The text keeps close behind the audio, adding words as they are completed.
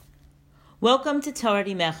Welcome to Torah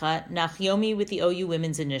Dimecha, Nach Yomi with the OU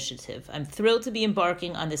Women's Initiative. I'm thrilled to be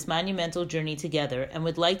embarking on this monumental journey together and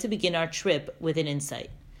would like to begin our trip with an insight.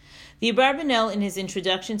 The Rabbanit in his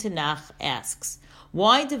introduction to Nach asks,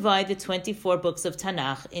 why divide the 24 books of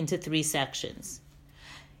Tanakh into 3 sections?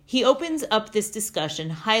 He opens up this discussion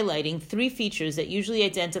highlighting 3 features that usually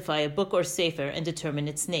identify a book or sefer and determine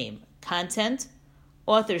its name: content,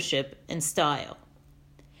 authorship, and style.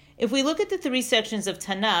 If we look at the 3 sections of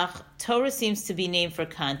Tanakh, Torah seems to be named for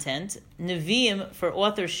content, Nevi'im for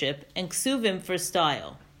authorship, and Ketuvim for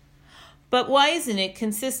style. But why isn't it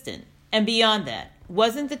consistent? And beyond that,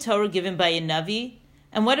 wasn't the Torah given by a Navi?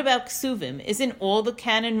 And what about Ketuvim? Isn't all the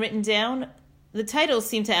canon written down? The titles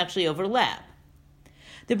seem to actually overlap.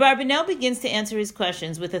 The Rabbanit begins to answer his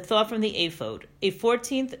questions with a thought from the Ephod, a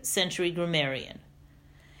 14th century grammarian.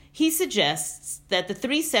 He suggests that the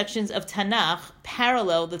 3 sections of Tanakh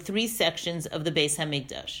parallel the 3 sections of the Beis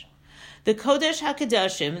Hamikdash. The Kodesh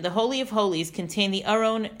HaKadoshim, the Holy of Holies, contain the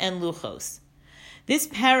Aron and Luchos. This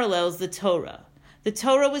parallels the Torah. The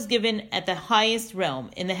Torah was given at the highest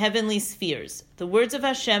realm, in the heavenly spheres, the words of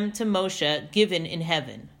Hashem to Moshe given in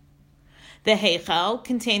heaven. The Heichal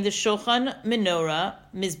contained the Shulchan, Menorah,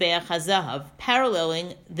 Mizbeach HaZahav,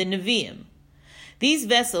 paralleling the Nevi'im. These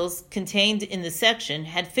vessels contained in the section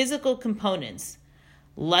had physical components,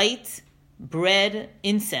 light, bread,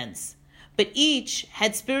 incense, but each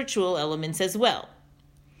had spiritual elements as well.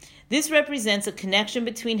 This represents a connection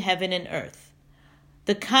between heaven and earth.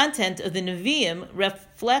 The content of the Nevi'im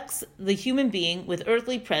reflects the human being with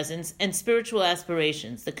earthly presence and spiritual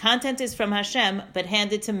aspirations. The content is from Hashem, but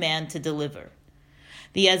handed to man to deliver.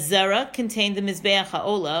 The Azara contained the Mizbeach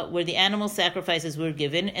HaOlah, where the animal sacrifices were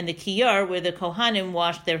given, and the Kiyar, where the Kohanim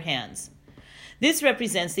washed their hands. This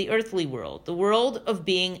represents the earthly world, the world of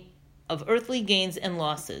being of earthly gains and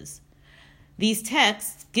losses. These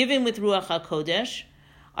texts, given with Ruach HaKodesh,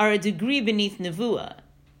 are a degree beneath Nevuah.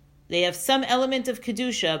 They have some element of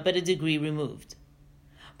Kedusha, but a degree removed.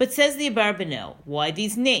 But says the Rabbanit, why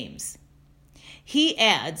these names? He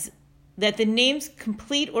adds that the names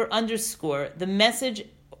complete or underscore the message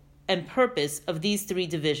and purpose of these 3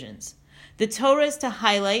 divisions. The Torah is to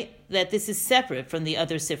highlight that this is separate from the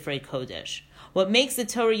other Sifrei Kodesh. What makes the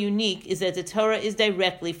Torah unique is that the Torah is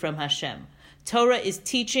directly from Hashem. Torah is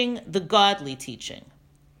teaching the godly teaching.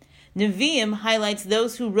 Nevi'im highlights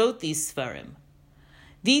those who wrote these Seferim.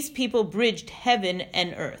 These people bridged heaven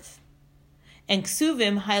and earth. And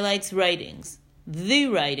Ketuvim highlights writings. The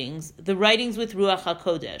writings with Ruach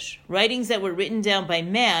HaKodesh, writings that were written down by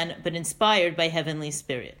man but inspired by heavenly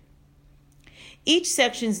spirit. Each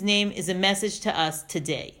section's name is a message to us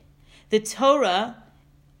today. The Torah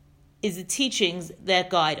is the teachings that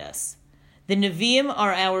guide us. The Nevi'im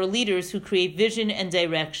are our leaders who create vision and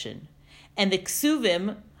direction. And the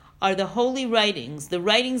Ketuvim are the holy writings, the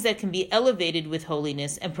writings that can be elevated with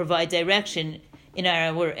holiness and provide direction in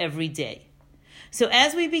our everyday. So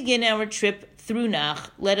as we begin our trip through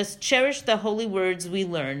Nach, let us cherish the holy words we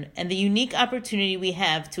learn and the unique opportunity we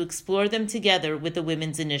have to explore them together with the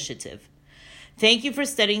Women's Initiative. Thank you for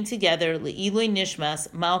studying together. Le'iloi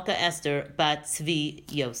Nishmas Malka Esther Bat Tzvi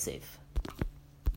Yosef.